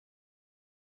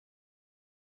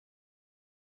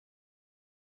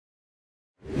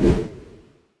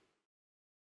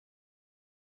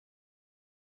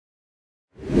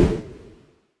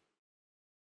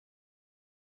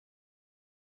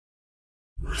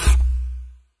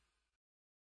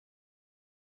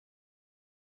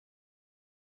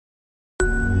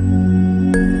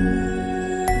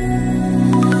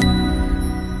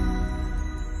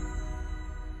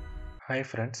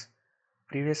Hi friends.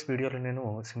 Previous వీడియోలో నేను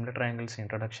similar triangles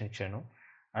introduction ఇచ్చాను.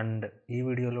 అండ్ ఈ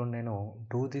వీడియోలో నేను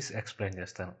డూ దిస్ ఎక్స్‌ప్లెయిన్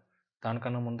చేస్తాను.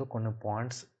 దానికన్నా ముందు కొన్ని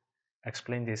పాయింట్స్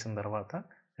ఎక్స్‌ప్లెయిన్ చేసిన తర్వాత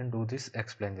నేను డూ దిస్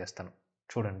ఎక్స్‌ప్లెయిన్ చేస్తాను.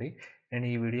 చూడండి, నేను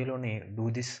ఈ వీడియోలోని డూ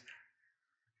దిస్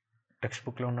టెక్స్ట్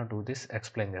బుక్‌లో ఉన్న డూ దిస్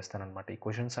ఎక్స్‌ప్లెయిన్ చేస్తాననమాట. ఈ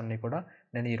క్వెషన్స్ అన్నీ కూడా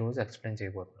నేను ఈరోజు ఎక్స్‌ప్లెయిన్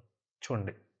చేయబోతున్నాను.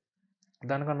 చూడండి,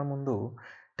 దానికన్నా ముందు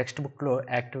టెక్స్ట్ బుక్‌లో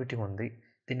యాక్టివిటీ ఉంది.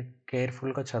 దీన్ని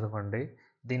కేర్‌ఫుల్‌గా చదవండి.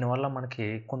 దీనివల్ల మనకి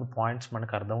కొన్ని పాయింట్స్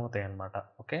మనకు అర్థమవుతాయన్నమాట.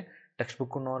 ఓకే. టెక్స్ట్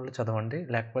బుక్ ఉన్నవాళ్ళు చదవండి.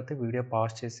 లేకపోతే వీడియో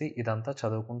పాజ్ చేసి ఇదంతా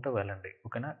చదువుకుంటూ వెళ్ళండి.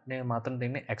 ఓకేనా. నేను మాత్రం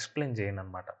దీన్ని ఎక్స్‌ప్లెయిన్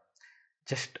చేయననమాట.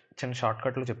 జస్ట్ చిన్న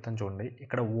షార్ట్‌కట్‌లో చెప్తాను చూడండి.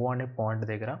 ఇక్కడ ఓ అనే పాయింట్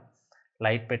దగ్గర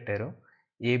లైట్ పెట్టారు.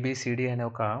 ఏబీసీడీ అనే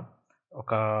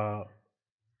ఒక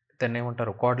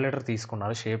దాన్నేమంటారు క్వాడ్రిలేటర్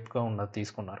తీసుకున్నారు. షేప్‌గా ఉన్నది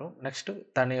తీసుకున్నారు. నెక్స్ట్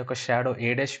దాని యొక్క shadow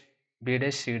A dash, be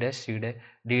dash, C dash,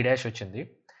 D dash వచ్చింది.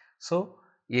 సో,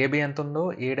 ఏబీ ఎంతుందో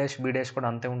ఏ డాష్, బీ డాష్ కూడా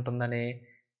అంతే ఉంటుందని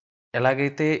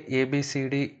ఎలాగైతే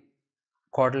ఏబీసీడీ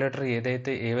క్వాడ్రిలేటర్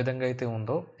ఏదైతే ఏ విధంగా అయితే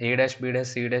ఉందో ఏ dash, be dash,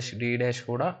 C dash, D dash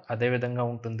కూడా అదే విధంగా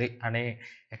ఉంటుంది అనే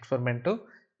ఎక్స్‌పెరిమెంటు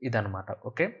ఇదనమాట.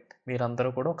 ఓకే. మీరందరూ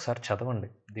కూడా ఒకసారి చదవండి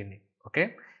దీన్ని. ఓకే.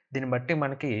 దీన్ని బట్టి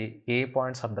మనకి ఏ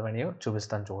పాయింట్స్ అర్థమయ్యాయో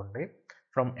చూపిస్తాను చూడండి.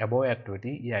 ఫ్రమ్ అబోవ్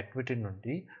యాక్టివిటీ, ఈ యాక్టివిటీ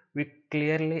నుండి వి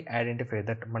క్లియర్‌లీ ఐడెంటిఫై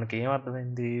దట్ మనకేం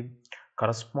అర్థమైంది?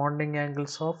 Corresponding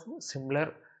angles of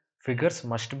similar figures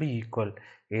must be equal.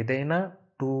 ఏదైనా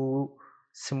 2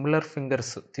 సిమిలర్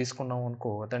ఫింగర్స్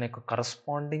తీసుకున్నామనుకో, దాని యొక్క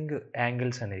కరస్పాండింగ్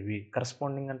యాంగిల్స్ అనేవి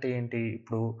కరస్పాండింగ్ అంటే ఏంటి?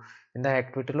 ఇప్పుడు ఇందాక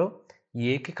యాక్టివిటీలో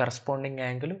ఏకి corresponding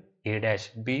angle A dash,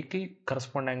 బికి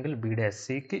corresponding angle B dash,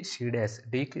 సికి సి డాష్,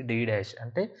 డికి డి డాష్.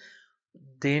 అంటే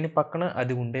దేని పక్కన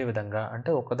అది ఉండే విధంగా,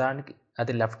 అంటే ఒకదానికి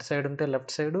అది లెఫ్ట్ సైడ్ ఉంటే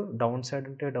లెఫ్ట్ సైడు, డౌన్ సైడ్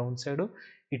ఉంటే డౌన్ సైడు,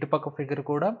 ఇటుపక్క ఫిగర్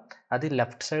కూడా అది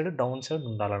లెఫ్ట్ సైడ్, డౌన్ సైడ్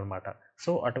ఉండాలనమాట.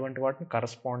 సో, అటువంటి వాటిని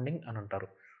కరస్పాండింగ్ అని అంటారు.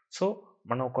 సో,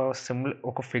 మనం ఒక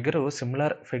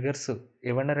సిమిలర్ ఫిగర్స్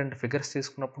ఏవైనా 2 ఫిగర్స్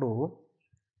తీసుకున్నప్పుడు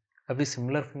అవి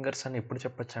సిమిలర్ ఫింగర్స్ అని ఎప్పుడు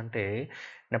చెప్పొచ్చంటే,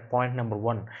 పాయింట్ నంబర్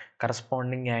 1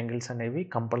 కరస్పాండింగ్ యాంగిల్స్ అనేవి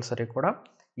కంపల్సరీ కూడా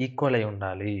ఈక్వల్ అయి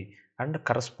ఉండాలి. And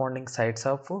corresponding sides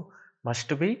of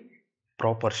must be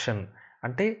proportion.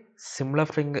 అంటే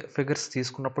సిమిలర్ ఫిగర్స్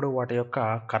తీసుకున్నప్పుడు వాటి యొక్క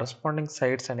కరస్పాండింగ్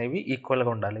సైడ్స్ అనేవి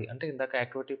ఈక్వల్‌గా ఉండాలి. అంటే ఇందాక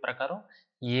యాక్టివిటీ ప్రకారం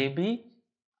AB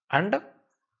and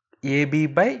AB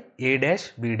by A dash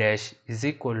B dash is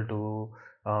equal to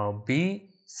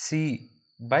BC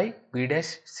by B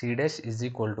dash C dash is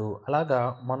equal to అలాగా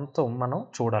మనం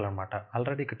చూడాలన్నమాట.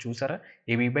 ఆల్రెడీ ఇక్కడ చూసారా?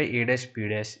 AB by A dash B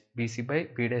dash, BC by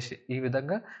B dash ఈ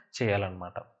విధంగా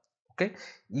చేయాలన్నమాట. Okay.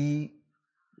 ఈ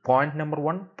point number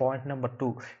 1, point number 2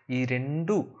 ఈ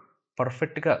 2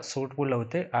 పర్ఫెక్ట్‌గా సూటబుల్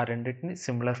అవుతే ఆ రెండిటిని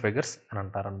సిమిలర్ ఫిగర్స్ అని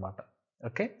అంటారనమాట.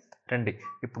 ఓకే. రండి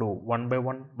ఇప్పుడు వన్ బై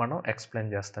వన్ మనం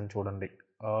ఎక్స్‌ప్లెయిన్ చేస్తాను చూడండి.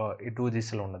 ఈ 2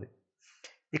 దిశలో ఉన్నది.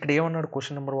 ఇక్కడ ఏమన్నాడు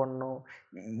క్వెషన్ నంబర్ 1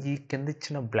 ఈ కింద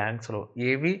ఇచ్చిన బ్లాంక్స్‌లో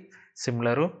ఏవి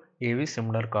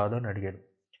సిమిలర్ కాదు అని అడిగాడు.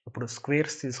 ఇప్పుడు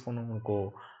స్క్వేర్స్ తీసుకున్నామనుకో,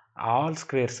 ఆల్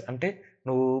స్క్వేర్స్ అంటే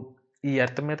నువ్వు ఈ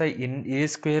ఎర్త్ మీద ఏ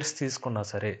స్క్వేర్స్ తీసుకున్నా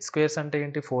సరే, స్క్వేర్స్ అంటే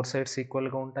ఏంటి? 4 సైడ్స్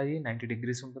ఈక్వల్‌గా ఉంటాయి. 90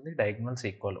 డిగ్రీస్ ఉంటుంది. Diagonals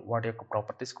equal. వాటి యొక్క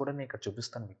ప్రాపర్టీస్ కూడా నేను ఇక్కడ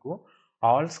చూపిస్తాను మీకు.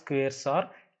 ఆల్ స్క్వేర్స్ ఆర్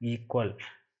ఈక్వల్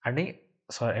అని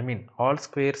ఆల్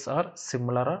స్క్వేర్స్ ఆర్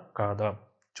సిమిలరా కాదా?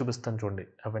 చూపిస్తాను చూడండి.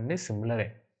 అవన్నీ సిమిలరే.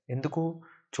 ఎందుకు?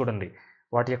 చూడండి.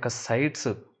 వాటి యొక్క సైడ్స్,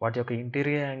 వాటి యొక్క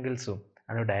interior angles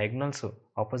and diagonals,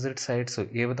 opposite sides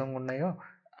ఏ విధంగా ఉన్నాయో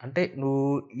అంటే నువ్వు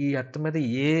ఈ ఎర్త్ మీద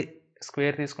ఏ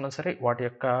స్క్వేర్ తీసుకున్నా సరే వాటి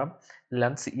యొక్క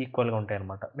లెంగ్త్స్ ఈక్వల్‌గా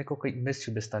ఉంటాయన్నమాట. మీకు ఒక ఇమేజ్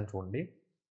చూపిస్తాను చూడండి.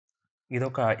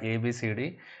 ఇదొక ఏబీసీడీ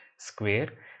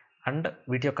స్క్వేర్ అండ్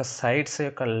వీటి యొక్క సైడ్స్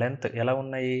యొక్క లెంగ్త్ ఎలా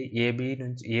ఉన్నాయి? ఏ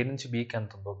నుంచి బీకి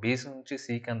ఎంతుందో, బీ నుంచి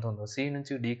సీకి ఎంతుందో, సి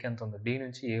నుంచి డీకి ఎంతుందో, డి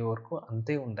నుంచి ఏ వరకు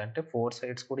అంతే ఉంది. అంటే 4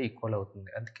 సైడ్స్ కూడా ఈక్వల్ అవుతుంది.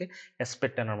 అందుకే ఎస్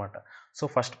పెట్టాననమాట. సో,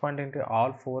 ఫస్ట్ పాయింట్ ఏంటి?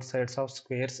 All 4 sides of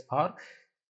squares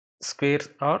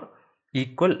are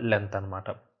equal length అనమాట.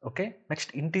 ఓకే.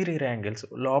 Next interior angles.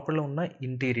 లోపల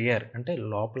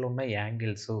ఉన్న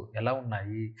యాంగిల్స్ ఎలా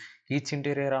ఉన్నాయి? Each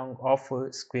interior of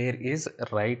square is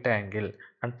right angle.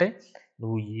 అంటే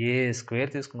నువ్వు ఏ స్క్వేర్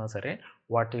తీసుకున్నా సరే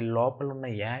వాటి లోపల ఉన్న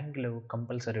యాంగిల్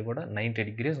కంపల్సరీ కూడా 90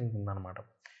 డిగ్రీస్ ఉంటుందన్నమాట.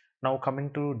 Now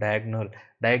coming to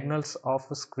diagonals of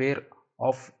square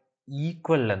of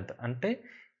equal length అంటే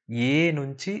ఏ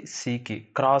నుంచి సికి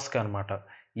క్రాస్‌కి అనమాట.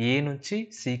 ఏ నుంచి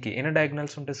సికి ఎన్ని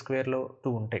డయాగోనల్స్ ఉంటాయి స్క్వేర్‌లో?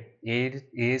 2 ఉంటాయి.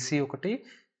 ఏసీ ఒకటి,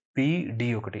 బీడీ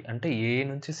ఒకటి. అంటే ఏ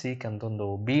నుంచి సికి ఎంత ఉందో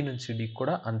బి నుంచి డీకి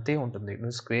కూడా అంతే ఉంటుంది.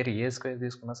 నువ్వు ఏ స్క్వేర్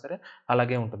తీసుకున్నా సరే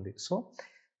అలాగే ఉంటుంది. సో,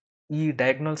 ఈ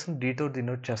డయాగోనల్స్‌ని డీతో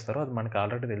డినోట్ చేస్తారు. అది మనకు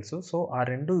ఆల్రెడీ తెలుసు. సో, ఆ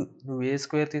 2 నువ్వు ఏ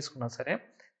స్క్వేర్ తీసుకున్నా సరే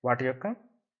వాటి యొక్క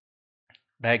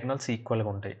డయాగోనల్స్ ఈక్వల్‌గా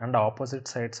ఉంటాయి. And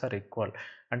opposite sides are equal.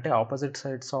 అంటే opposite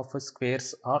sides of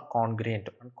squares are కాంగ్రుయెంట్.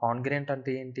 కాంగ్రుయెంట్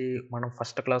అంటే ఏంటి? మనం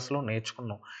ఫస్ట్ క్లాస్‌లో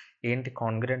నేర్చుకున్నాం. ఏంటి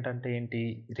కాంగ్రుయెంట్ అంటే ఏంటి?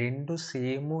 2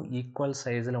 సేమ్ ఈక్వల్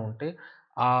సైజ్‌లో ఉంటే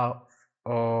ఆ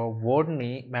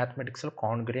వర్డ్‌ని మ్యాథమెటిక్స్‌లో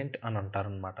కాంగ్రుయెంట్ అని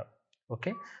అంటారనమాట.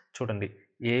 ఓకే. చూడండి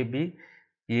ఏబీ,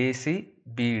 ఏసీ,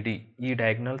 బీడీ ఈ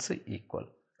డయాగ్నల్స్ ఈక్వల్.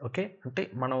 ఓకే. అంటే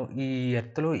మనం ఈ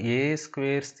ఎర్త్‌లో ఏ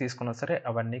స్క్వేర్స్ తీసుకున్నా సరే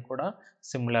అవన్నీ కూడా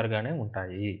సిమిలర్‌గానే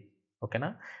ఉంటాయి. ఓకేనా?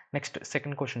 నెక్స్ట్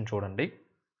సెకండ్ క్వెషన్ చూడండి.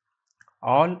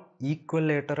 All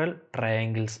equilateral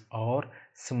triangles are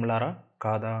సిమిలరా?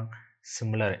 కాదా?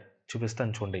 సిమిలరే.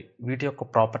 చూపిస్తాను చూడండి. వీటి యొక్క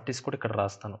ప్రాపర్టీస్ కూడా ఇక్కడ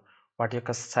రాస్తాను. వాటి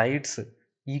యొక్క సైడ్స్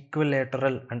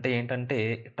ఈక్విలేటరల్ అంటే ఏంటంటే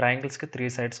ట్రయాంగిల్స్‌కి 3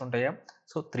 సైడ్స్ ఉంటాయా?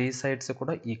 సో, 3 సైడ్స్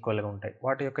కూడా ఈక్వల్‌గా ఉంటాయి.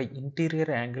 వాటి యొక్క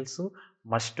interior angles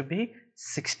must be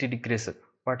 60 degrees.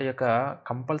 వాటి యొక్క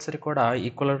కంపల్సరీ కూడా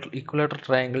ఈక్విలేటరల్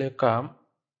ట్రయాంగిల్ యొక్క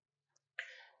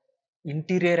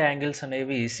ఇంటీరియర్ యాంగిల్స్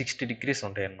అనేవి 60 డిగ్రీస్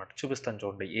ఉంటాయన్నమాట. చూపిస్తాను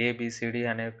చూడండి.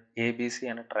 ఏబీసీ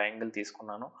అనే ట్రయాంగిల్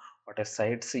తీసుకున్నాను. వాటి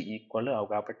సైడ్స్ ఈక్వల్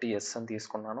కాబట్టి ఎస్ అని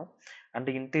తీసుకున్నాను. And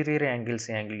interior angles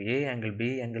angle A, angle B,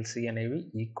 angle C అనేవి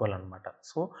ఈక్వల్ అనమాట.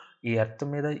 సో, ఈ ఎర్త్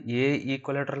మీద ఏ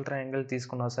ఈక్విలేటరల్ ట్రయాంగిల్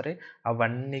తీసుకున్నా సరే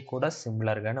అవన్నీ కూడా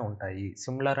సిమిలర్‌గానే ఉంటాయి.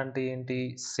 సిమిలర్ అంటే ఏంటి?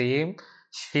 సేమ్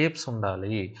షేప్స్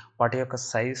ఉండాలి. వాటి యొక్క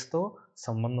సైజ్‌తో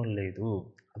సంబంధం లేదు.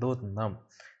 అర్థమవుతుందా?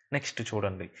 నెక్స్ట్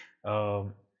చూడండి. ఆహ్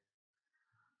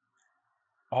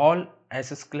ఆల్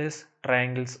ఐసోస్సీలేస్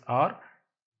ట్రయాంగిల్స్ ఆర్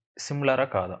సిమిలరా?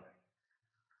 కాదా?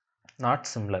 Not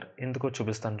similar. ఎందుకో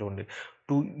చూపిస్తాను చూడండి.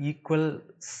 2 ఈక్వల్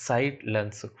సైడ్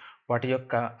లెంగ్త్స్ వాటి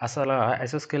యొక్క అసల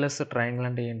ఐసోస్సీలేస్ ట్రయాంగిల్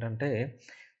అంటే ఏంటంటే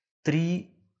 3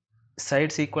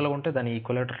 సైడ్స్ ఈక్వల్‌గా ఉంటే దాన్ని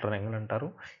ఈక్విలేటరల్ ట్రయాంగిల్ అంటారు.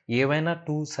 ఏవైనా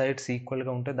 2 సైడ్స్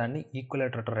ఈక్వల్‌గా ఉంటే దాన్ని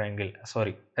ఈక్విలేటరల్ ట్రయాంగిల్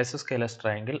ఐసోస్సీలేస్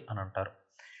ట్రయాంగిల్ అని అంటారు.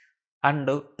 అండ్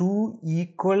 2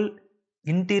 ఈక్వల్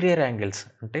ఇంటీరియర్ యాంగిల్స్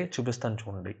అంటే చూపిస్తాను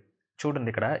చూడండి. చూడండి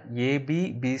ఇక్కడ ఏబీ,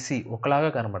 బీసీ ఒకలాగా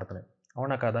కనబడుతున్నాయి.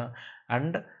 అవునా కాదా?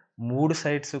 అండ్ 3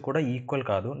 సైడ్స్ కూడా ఈక్వల్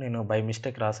కాదు. నేను బై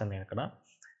మిస్టేక్ రాసాను నేనిక్కడ.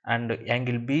 And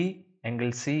angle B,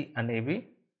 angle C అనేవి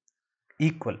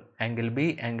equal. Angle B,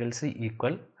 angle C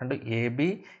equal. And AB,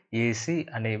 AC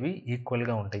అనేవి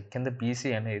ఈక్వల్‌గా ఉంటాయి. కింద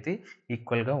బీసీ అనేది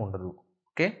ఈక్వల్‌గా ఉండదు.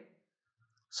 ఓకే.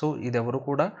 సో, ఇదెవరు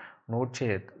కూడా నోట్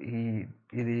చేయొద్దు.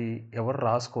 ఇది ఎవరు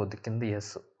రాసుకోవద్దు కింద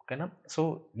యెస్. ఓకేనా? సో,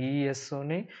 ఈ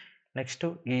యెస్‌ని నెక్స్ట్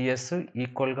ఈ యెస్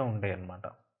ఈక్వల్‌గా ఉంటాయన్నమాట.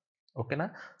 ఓకేనా?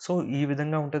 సో, ఈ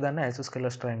విధంగా ఉంటే దాన్ని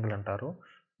ఐసోస్సీలేస్ ట్రయాంగిల్ అంటారు.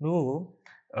 నువ్వు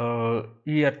ఆహ్,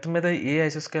 ఈ ఎర్త్ మీద ఏ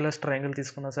ఐసోస్సీలేస్ ట్రయాంగిల్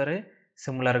తీసుకున్నా సరే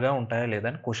సిమిలర్‌గా ఉంటాయా లేదా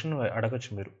అని క్వెషన్ అడగొచ్చు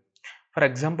మీరు. ఫర్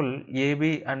ఎగ్జాంపుల్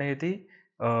ఏబీ అనేది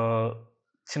ఆహ్,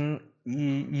 చిన్ ఈ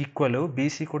ఈక్వల్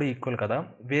బీసీ కూడా ఈక్వల్ కదా!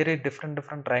 వేరే డిఫరెంట్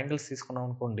డిఫరెంట్ ట్రయాంగిల్స్ తీసుకున్నాం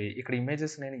అనుకోండి. ఇక్కడ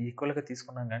ఇమేజెస్ నేను ఈక్వల్‌గా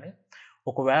తీసుకున్నాను గానీ,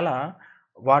 ఒకవేళ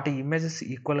వాటి ఇమేజెస్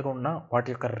ఈక్వల్‌గా ఉన్నా వాటి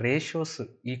యొక్క రేషియోస్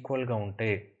ఈక్వల్‌గా ఉంటే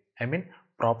ఐ మీన్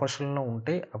ప్రాపోర్షన్‌లో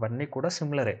ఉంటే అవన్నీ కూడా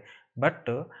సిమిలరే.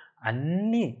 బట్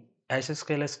అన్ని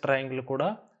ఐసోస్కేలస్ ట్రయాంగిల్ కూడా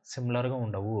సిమిలర్‌గా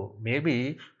ఉండవు. మేబీ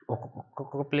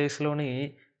ఒక్కొక్క ప్లేస్‌లోని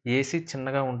ఏసీ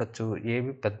చిన్నగా ఉండొచ్చు.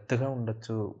 ఏబీ పెద్దగా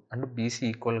ఉండొచ్చు. అండ్ బీసీ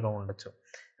ఈక్వల్‌గా ఉండొచ్చు.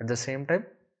 At the same time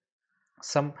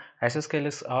some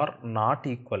ఐసోస్కేలస్ are not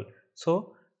equal. So,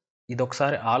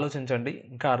 ఇదొకసారి ఆలోచించండి.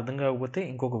 ఇంకా అర్థం కాకపోతే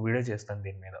ఇంకొక వీడియో చేస్తాను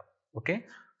దీని మీద. ఓకే.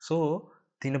 సో,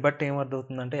 దీన్ని బట్టి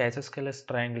ఏమర్థమవుతుందంటే ఐసోస్కేలస్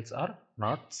triangles are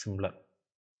not similar.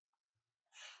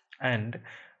 And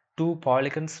 2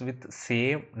 polygons with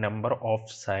same number of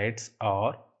sides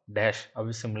are dash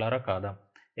అవి సిమిలరా? కాదా?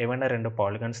 ఏవైనా 2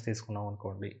 పాలిగన్స్ తీసుకున్నాం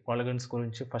అనుకోండి. పాలిగన్స్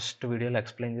గురించి ఫస్ట్ వీడియోలో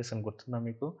ఎక్స్‌ప్లెయిన్ చేశాను గుర్తుందా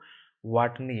మీకు?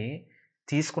 వాటిని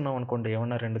తీసుకున్నాం అనుకోండి.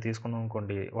 ఏమన్నా 2 తీసుకున్నాం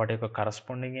అనుకోండి. వాటి యొక్క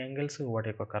కరస్పాండింగ్ యాంగిల్స్, వాటి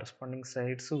యొక్క కరస్పాండింగ్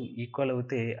సైడ్స్ ఈక్వల్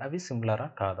అవుతే అవి సిమిలరా?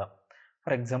 కాదా?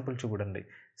 ఫర్ ఎగ్జాంపుల్ చూడండి.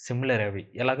 సిమిలర్ అవి.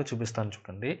 ఎలాగో చూపిస్తాను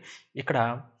చూడండి. ఇక్కడ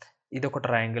ఇదొక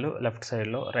ట్రయాంగిల్ లెఫ్ట్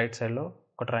సైడ్‌లో, రైట్ సైడ్‌లో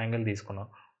ఒక ట్రయాంగిల్ తీసుకున్నాం.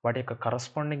 వాటి యొక్క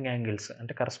కరస్పాండింగ్ యాంగిల్స్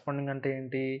అంటే కరస్పాండింగ్ అంటే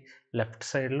ఏంటి? లెఫ్ట్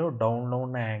సైడ్‌లో డౌన్‌లో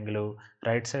ఉన్న యాంగిలు,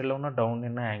 రైట్ సైడ్‌లో ఉన్న డౌన్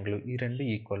ఉన్న యాంగిల్ ఈ 2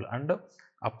 ఈక్వల్. అండ్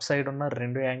అప్ సైడ్ ఉన్న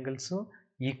 2 యాంగిల్స్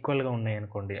ఈక్వల్‌గా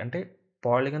ఉన్నాయనుకోండి. అంటే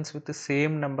polygons with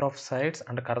same number of sides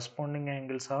and corresponding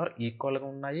angles are ఈక్వల్‌గా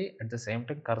ఉన్నాయి. At the same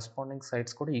time corresponding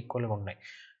sides కూడా ఈక్వల్‌గా ఉన్నాయి.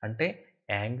 అంటే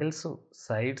యాంగిల్స్,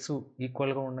 సైడ్స్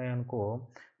ఈక్వల్‌గా ఉన్నాయనుకో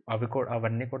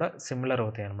అవన్నీ కూడా సిమిలర్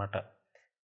అవుతాయన్నమాట.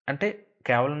 అంటే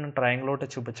కేవలం నేను ట్రయాంగిల్ ఒకటే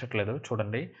చూపించట్లేదు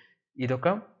చూడండి. ఇదొక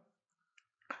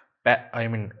ఐ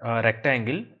మీన్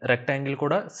రెక్టాంగిల్. రెక్టాంగిల్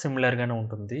కూడా సిమిలర్‌గానే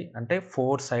ఉంటుంది. అంటే 4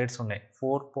 సైడ్స్ ఉన్నాయి.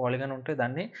 4 పాలిగాన్ ఉంటే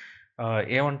దాన్ని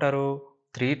ఏమంటారు?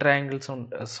 3 ట్రయాంగిల్స్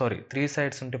 3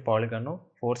 సైడ్స్ ఉంటే పాలిగాను,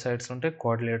 4 సైడ్స్ ఉంటే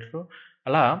క్వాడ్రిలేటరు.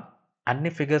 అలా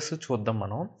అన్ని ఫిగర్స్ చూద్దాం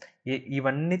మనం.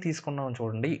 ఇవన్నీ తీసుకున్నాం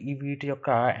చూడండి. వీటి యొక్క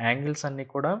యాంగిల్స్ అన్నీ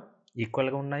కూడా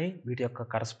ఈక్వల్‌గా ఉన్నాయి. వీటి యొక్క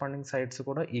కరస్పాండింగ్ సైడ్స్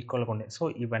కూడా ఈక్వల్‌గా ఉన్నాయి. సో,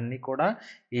 ఇవన్నీ కూడా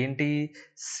ఏంటి?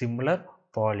 Similar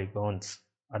polygons.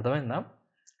 అర్థమైందా?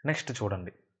 నెక్స్ట్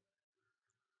చూడండి.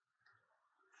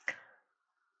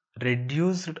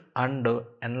 Reduced and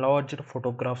enlarged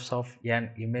photographs of an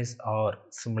image are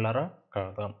సిమిలరా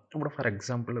కాదా? ఇప్పుడు ఫర్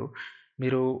ఎగ్జాంపుల్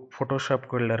మీరు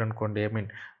ఫోటోషాప్‌కి వెళ్లారనుకోండి.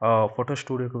 ఫోటో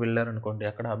స్టూడియోకి వెళ్లారనుకోండి.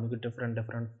 అక్కడ మీకు డిఫరెంట్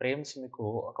డిఫరెంట్ ఫ్రేమ్స్ మీకు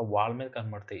ఒక వాల్ మీద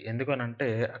కనబడతాయి. ఎందుకనంటే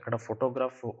అక్కడ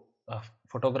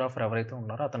ఫోటోగ్రాఫర్ ఎవరైతే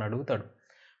ఉన్నారో అతను అడుగుతాడు.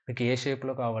 మీకు ఏ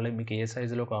షేప్‌లో కావాలి? మీకు ఏ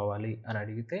సైజులో కావాలి? అని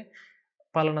అడిగితే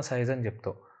పలానా సైజ్ అని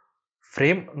చెప్తావు.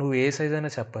 ఫ్రేమ్ నువ్వు ఏ సైజ్ అయినా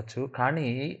చెప్పొచ్చు. కానీ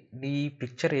నీ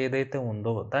పిక్చర్ ఏదైతే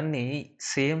ఉందో దాన్ని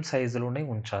సేమ్ సైజులోనే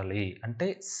ఉంచాలి. అంటే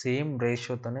సేమ్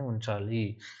రేషియోతోనే ఉంచాలి.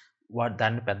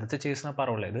 దాన్ని పెద్దది చేసినా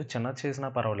పర్వాలేదు. చిన్నది చేసినా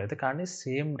పర్వాలేదు. కానీ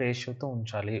సేమ్ రేషియోతో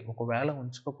ఉంచాలి. ఒకవేళ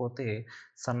ఉంచకపోతే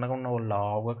సన్నగా ఉన్నవాళ్ళు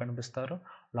లావుగా కనిపిస్తారు.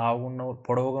 లావుగా ఉన్నవాళ్ళు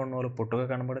పొడవుగా ఉన్నవాళ్ళు పొట్టుగా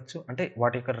కనబడొచ్చు. అంటే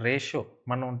వాటి యొక్క రేషియో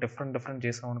మనం డిఫరెంట్ డిఫరెంట్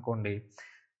చేసామనుకోండి.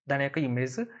 దాని యొక్క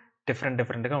ఇమేజ్ డిఫరెంట్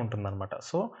డిఫరెంట్‌గా ఉంటుందనమాట.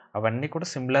 సో, అవన్నీ కూడా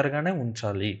సిమిలర్‌గానే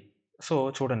ఉంచాలి. సో,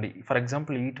 చూడండి ఫర్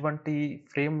ఎగ్జాంపుల్ ఇటువంటి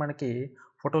ఫ్రేమ్ మనకి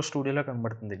ఫోటో స్టూడియోలో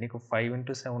కనబడుతుంది. నీకు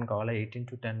 5:7 కావాలా?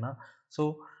 8:10 సో,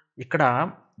 ఇక్కడ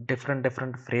డిఫరెంట్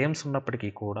డిఫరెంట్ ఫ్రేమ్స్ ఉన్నప్పటికీ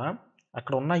కూడా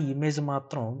అక్కడ ఉన్న ఇమేజ్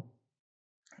మాత్రం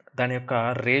దాని యొక్క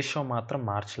రేషియో మాత్రం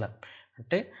మార్చలేం.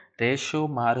 అంటే రేషియో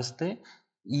మారిస్తే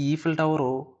ఈ ఈఫిల్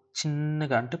టవరు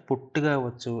చిన్నగా అంటే పొట్టిగా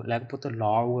అవ్వచ్చు, లేకపోతే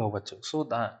లావుగా అవ్వచ్చు. సో,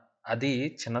 అది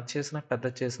చిన్నది చేసినా,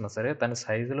 పెద్దది చేసినా సరే దాని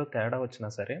సైజులో తేడా వచ్చినా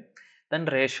సరే దాని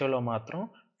రేషియోలో మాత్రం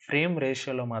ఫ్రేమ్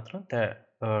రేషియోలో మాత్రం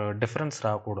డిఫరెన్స్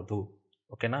రాకూడదు.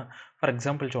 ఓకేనా? ఫర్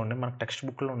ఎగ్జాంపుల్ చూడండి మనకు టెక్స్ట్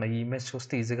బుక్‌లో ఉన్న ఈ ఇమేజ్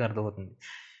చూస్తే ఈజీగా అర్థమవుతుంది.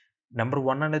 నంబర్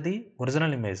 1 అనేది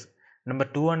ఒరిజినల్ ఇమేజ్. నంబర్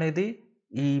 2 అనేది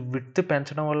ఈ విడ్త్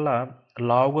పెంచడం వల్ల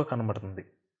లావుగా కనబడుతుంది.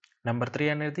 నంబర్ 3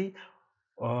 అనేది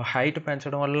హైట్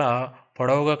పెంచడం వల్ల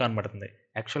పొడవుగా కనబడుతుంది.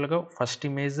 యాక్చువల్‌గా ఫస్ట్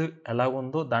ఇమేజ్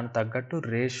ఎలాగుందో దానికి తగ్గట్టు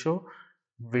రేషియో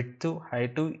విడ్త్,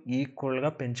 హైట్ ఈక్వల్‌గా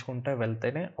పెంచుకుంటా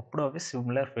వెళ్తేనే అప్పుడు అవి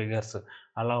సిమిలర్ ఫిగర్స్.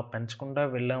 అలా పెంచకుండా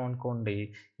వెళ్ళామనుకోండి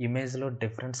ఇమేజ్‌లో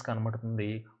డిఫరెన్స్ కనబడుతుంది.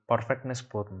 పర్ఫెక్ట్‌నెస్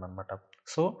పోతుందనమాట.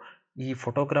 సో, ఈ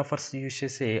ఫోటోగ్రాఫర్స్ యూజ్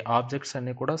చేసే ఆబ్జెక్ట్స్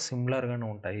అన్నీ కూడా సిమిలర్‌గానే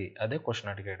ఉంటాయి. అదే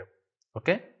క్వెషన్ అడిగాడు.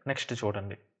 ఓకే. నెక్స్ట్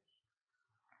చూడండి.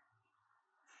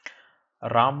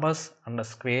 Rhombus and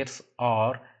squares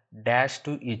are dash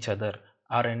to each other.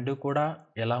 ఆ 2 కూడా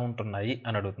ఎలా ఉంటున్నాయి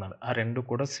అని అడుగుతున్నాడు. ఆ 2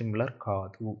 కూడా సిమిలర్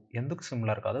కాదు. ఎందుకు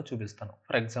సిమిలర్ కాదో చూపిస్తాను.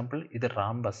 ఫర్ ఎగ్జాంపుల్ ఇది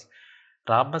రాంబస్.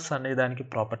 రాంబస్ అనే దానికి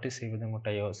ప్రాపర్టీస్ ఏ విధంగా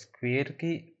ఉంటాయో,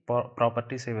 స్క్వేర్‌కి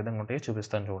ప్రాపర్టీస్ ఏ విధంగా ఉంటాయో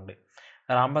చూపిస్తాను చూడండి.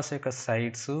 రాంబస్ యొక్క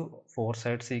sides 4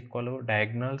 sides equal,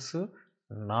 diagonals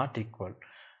not equal.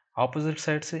 Opposite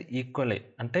sides ఈక్వలే.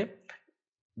 అంటే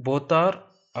both are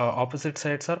opposite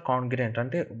sides are కాంగ్రుయెంట్.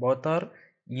 అంటే బోత్ ఆర్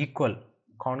ఈక్వల్.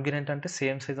 కాంగ్రుయెంట్ అంటే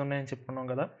సేమ్ సైజ్ ఉన్నాయని చెప్పుకున్నాం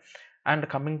గదా! And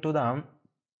coming to the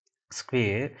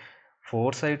square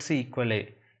 4 sides ఈక్వలే.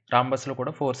 రాంబస్‌లో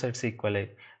కూడా 4 సైడ్స్ ఈక్వలే.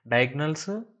 డయాగ్నల్స్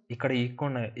ఇక్కడ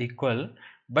ఈక్వల్.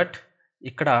 బట్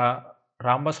ఇక్కడ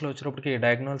రాంబస్‌లో వచ్చేటప్పటికి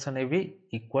డయాగ్నల్స్ అనేవి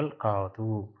ఈక్వల్ కాదు.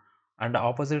 అండ్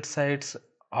ఆపోజిట్ సైడ్స్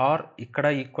ఇక్కడ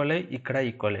ఈక్వలే, ఇక్కడ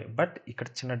ఈక్వలే. బట్ ఇక్కడ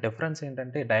చిన్న డిఫరెన్స్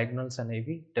ఏంటంటే డయాగ్నల్స్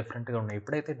అనేవి డిఫరెంట్‌గా ఉన్నాయి.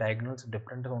 ఎప్పుడైతే డయాగ్నల్స్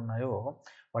డిఫరెంట్‌గా ఉన్నాయో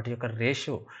వాటి యొక్క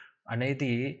రేషియో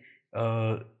అనేది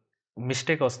ఆహ్,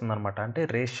 మిస్టేక్ వస్తుందనమాట. అంటే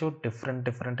రేషియో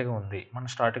డిఫరెంట్‌గా ఉంది. మనం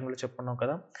స్టార్టింగ్‌లో చెప్పుకున్నాం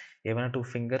కదా! ఏవైనా 2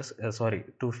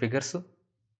 ఫిగర్స్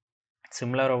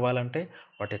సిమిలర్ అవ్వాలంటే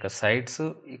వాటి యొక్క సైడ్స్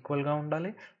ఈక్వల్‌గా ఉండాలి.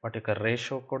 వాటి యొక్క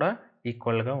రేషియో కూడా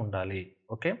ఈక్వల్‌గా ఉండాలి.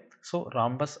 ఓకే. సో,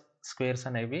 రాంబస్ స్క్వేర్స్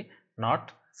అనేవి నాట్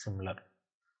సిమిలర్.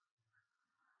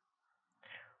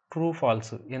 ట్రూ,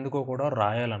 ఫాల్స్ ఎందుకో కూడా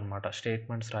రాయాలన్నమాట.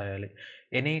 స్టేట్మెంట్స్ రాయాలి.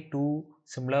 Any 2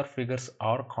 similar figures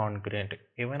are కాంగ్రుయెంట్.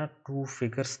 ఏవైనా 2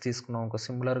 ఫిగర్స్ తీసుకున్నామనుకో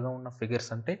సిమిలర్‌గా ఉన్న ఫిగర్స్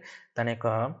అంటే దాని యొక్క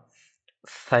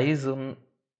సైజు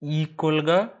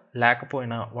ఈక్వల్‌గా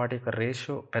లేకపోయినా వాటి యొక్క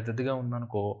రేషియో పెద్దదిగా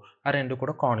ఉందనుకో ఆ 2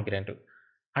 కూడా కాంగ్రుయెంట్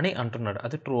అని అంటున్నాడు.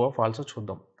 అది ట్రూవో, ఫాల్సో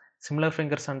చూద్దాం. సిమిలర్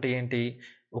ఫిగర్స్ అంటే ఏంటి?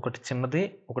 ఒకటి చిన్నది,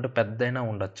 ఒకటి పెద్దదైనా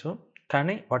ఉండొచ్చు.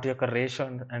 కానీ వాటి యొక్క రేషియో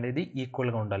అనేది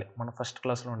ఈక్వల్‌గా ఉండాలి. మనం ఫస్ట్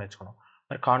క్లాస్‌లో నేర్చుకున్నాం.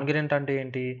 మరి కాంగ్రుయెంట్ అంటే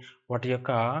ఏంటి? వాటి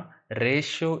యొక్క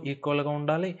రేషియో ఈక్వల్‌గా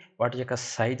ఉండాలి. వాటి యొక్క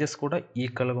సైజెస్ కూడా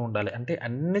ఈక్వల్‌గా ఉండాలి. అంటే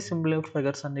అన్ని సిమిలర్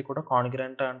ఫిగర్స్ అన్నీ కూడా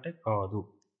కాంగ్రుయెంటా అంటే కాదు.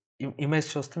 ఇమేజ్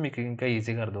చూస్తే మీకు ఇంకా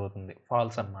ఈజీగా అర్థమవుతుంది.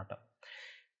 ఫాల్స్ అన్నమాట.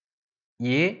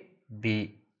 ఏ, బి.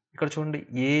 ఇక్కడ చూడండి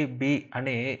ఏ, బి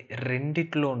అనే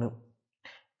రెండిట్లోనూ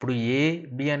ఇప్పుడు ఏ,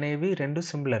 బి అనేవి 2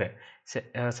 సిమిలరే.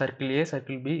 సర్కిల్ ఏ,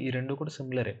 సర్కిల్ బి ఈ 2 కూడా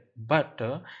సిమిలరే. బట్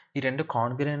ఈ 2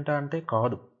 కాంగ్రుయెంటా అంటే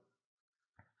కాదు.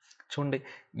 చూడండి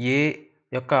ఏ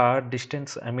యొక్క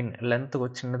డిస్టెన్స్ లెంత్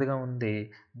చిన్నదిగా ఉంది.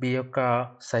 బి యొక్క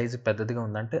సైజ్ పెద్దదిగా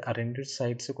ఉంది. అంటే ఆ 2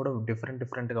 సైడ్స్ కూడా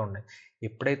డిఫరెంట్‌గా ఉన్నాయి.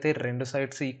 ఎప్పుడైతే 2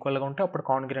 సైడ్స్ ఈక్వల్‌గా ఉంటే అప్పుడు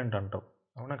కాంగ్రుయెంట్ అంటాం.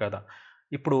 అవునా కదా!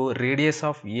 ఇప్పుడు radius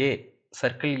of a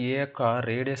circle a యొక్క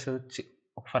రేడియస్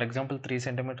ఫర్ ఎగ్జాంపుల్ 3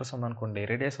 సెంటీమీటర్స్ ఉందనుకోండి.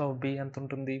 రేడియస్ ఆఫ్ బి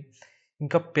ఎంతుంటుంది?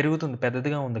 ఇంకా పెరుగుతుంది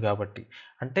పెద్దదిగా ఉంది కాబట్టి.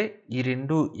 అంటే ఈ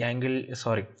 2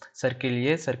 సర్కిల్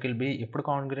ఏ, సర్కిల్ బి ఎప్పుడు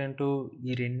కాంగ్రుయెంటు?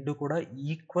 ఈ 2 కూడా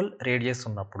ఈక్వల్ రేడియస్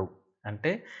ఉన్నప్పుడు.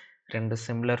 అంటే 2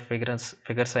 సిమిలర్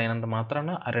ఫిగర్స్ అయినంత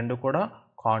మాత్రాన ఆ 2 కూడా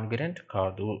కాంగ్రుయెంట్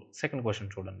కాదు. సెకండ్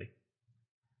క్వెషన్ చూడండి.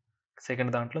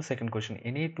 Second question.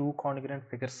 Any 2 కాంగ్రుయెంట్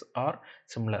figures are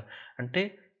similar. అంటే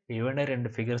ఏవైనా 2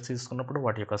 ఫిగర్స్ తీసుకున్నప్పుడు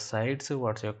వాటి యొక్క సైడ్స్,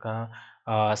 వాటి యొక్క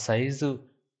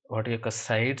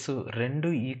సైడ్స్ 2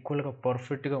 ఈక్వల్‌గా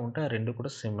పర్ఫెక్ట్‌గా ఉంటే ఆ 2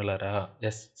 కూడా సిమిలరా?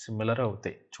 యెస్. సిమిలర్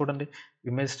అవుతాయి. చూడండి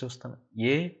ఇమేజ్ చూస్తాను.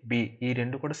 ఏ, బి ఈ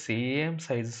 2 కూడా సేమ్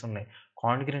సైజెస్ ఉన్నాయి.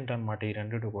 కాంగ్రుయెంట్ అన్నమాట ఈ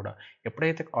రెండిటి కూడా.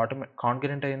 ఎప్పుడైతే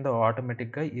కాంగ్రుయెంట్ అయిందో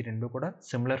ఆటోమేటిక్‌గా ఈ 2 కూడా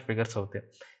సిమిలర్ ఫిగర్స్ అవుతాయి.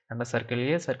 And circle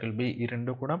a, circle B ఈ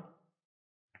 2 కూడా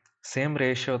సేమ్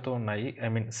రేషియోతో ఉన్నాయి.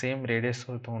 సేమ్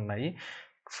రేడియస్‌తో ఉన్నాయి.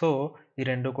 సో, ఈ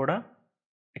 2 కూడా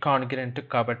కాంగ్రుయెంట్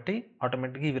కాబట్టి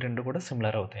ఆటోమేటిక్‌గా ఇవి 2 కూడా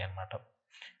సిమిలర్ అవుతాయన్నమాట.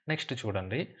 నెక్స్ట్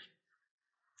చూడండి.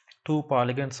 2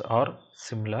 polygons are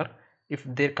similar if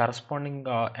their corresponding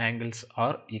angles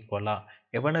are ఈక్వలా.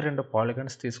 ఏవైనా 2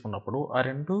 పాలిగన్స్ తీసుకున్నప్పుడు ఆ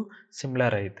 2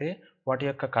 సిమిలర్ అయితే వాటి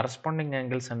యొక్క కరస్పాండింగ్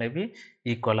యాంగిల్స్ అనేవి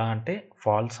ఈక్వలా అంటే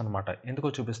ఫాల్స్ అనమాట. ఎందుకో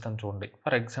చూపిస్తాను చూడండి.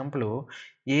 ఫర్ ఎగ్జాంపుల్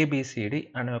ఏబిసిడి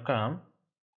అనే ఒక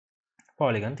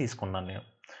పాలిగాన్ తీసుకున్నాను నేను.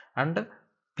 అండ్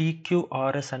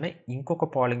పీక్యూఆర్ఎస్ అనే ఇంకొక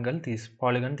పాలిగాన్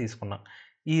తీసుకున్నా.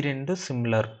 ఈ 2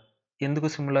 సిమిలర్. ఎందుకు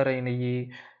సిమిలర్ అయినయి?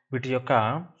 వీటి యొక్క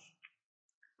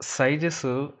సైజెస్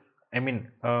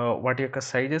వాటి యొక్క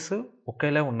సైజెస్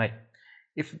ఒకేలా ఉన్నాయి.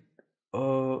 ఇఫ్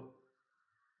ఆహ్,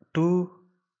 2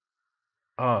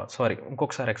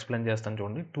 ఇంకొకసారి ఎక్స్‌ప్లెయిన్ చేస్తాను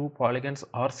చూడండి. 2 పాలిగన్స్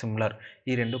ఆర్ సిమిలర్.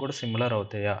 ఈ 2 కూడా సిమిలర్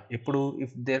అవుతాయా? ఎప్పుడు?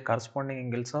 If there corresponding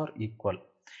angles are equal.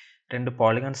 2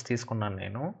 polygons తీసుకున్నాను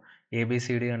నేను.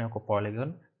 ఏబిసిడి అనే ఒక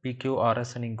పాలిగాన్,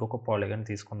 పీక్యూఆర్ఎస్ అని ఇంకొక పాలిగాన్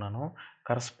తీసుకున్నాను.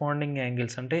 కరస్పాండింగ్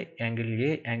యాంగిల్స్ అంటే angle A,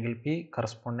 angle P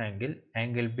corresponding angle,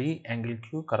 angle B, angle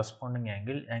Q corresponding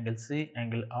angle, angle C,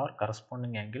 angle R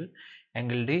corresponding angle,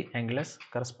 angle D, angle S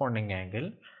corresponding angle.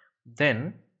 Then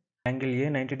angle A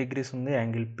 90 degrees ఉంది.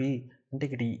 Angle P అంటే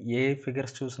ఇక్కడ ఏ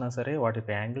figures చూసినా సరే వాటి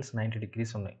యొక్క angles 90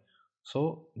 degrees ఉన్నాయి. So,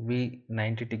 ఇవి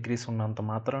 90 degrees ఉన్నంత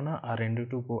మాత్రాన ఆ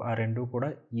 2 కూడా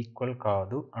ఈక్వల్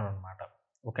కాదు అననమాట.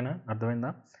 ఓకేనా? అర్థమైందా?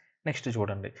 నెక్స్ట్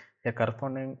చూడండి.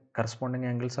 Corresponding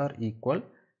angles are equal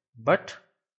but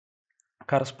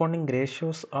corresponding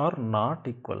ratios are not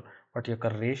equal. వాటి యొక్క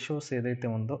రేషియోస్ ఏదైతే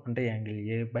ఉందో అంటే angle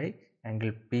A by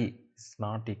angle P is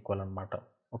not equal అనమాట.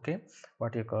 ఓకే.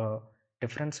 వాటి యొక్క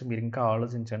డిఫరెన్స్ మీరు ఇంకా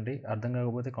ఆలోచించండి. అర్థం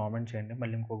కాకపోతే కామెంట్ చేయండి.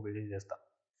 మళ్ళీ ఇంకొక వీడియో చేస్తా.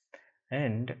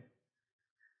 And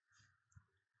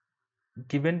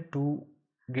give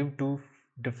two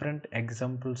different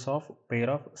examples of pair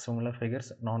of similar figures,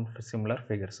 non-similar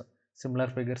figures.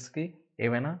 Similar ఫిగర్స్కి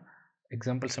ఏవైనా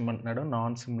ఎగ్జాంపుల్స్ ఇమ్మంటున్నాడు.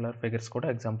 నాన్ సిమిలర్ ఫిగర్స్ కూడా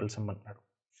ఎగ్జాంపుల్స్ ఇమ్మంటున్నాడు.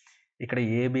 ఇక్కడ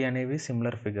ఏబి అనేవి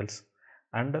similar figures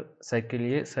and circle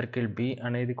a, circle B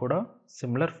అనేది కూడా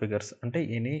సిమిలర్ ఫిగర్స్. అంటే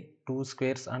any 2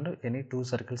 squares and any 2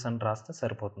 circles అని రాస్తే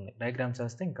సరిపోతుంది. డయాగ్రామ్స్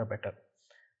వేస్తే ఇంకా బెటర్.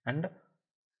 అండ్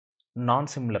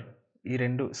నాన్ సిమిలర్ ఈ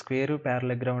 2 స్క్వేర్,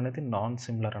 పారలెగ్రామ్ అనేది నాన్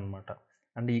సిమిలర్ అనమాట.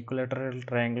 And equilateral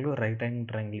triangle, right angle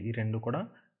triangle ఈ 2 కూడా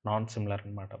నాన్ సిమిలర్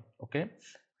అనమాట. ఓకే.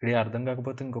 వీడియో అర్థం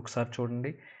కాకపోతే ఇంకొకసారి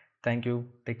చూడండి. Thank you.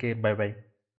 Take care. By by.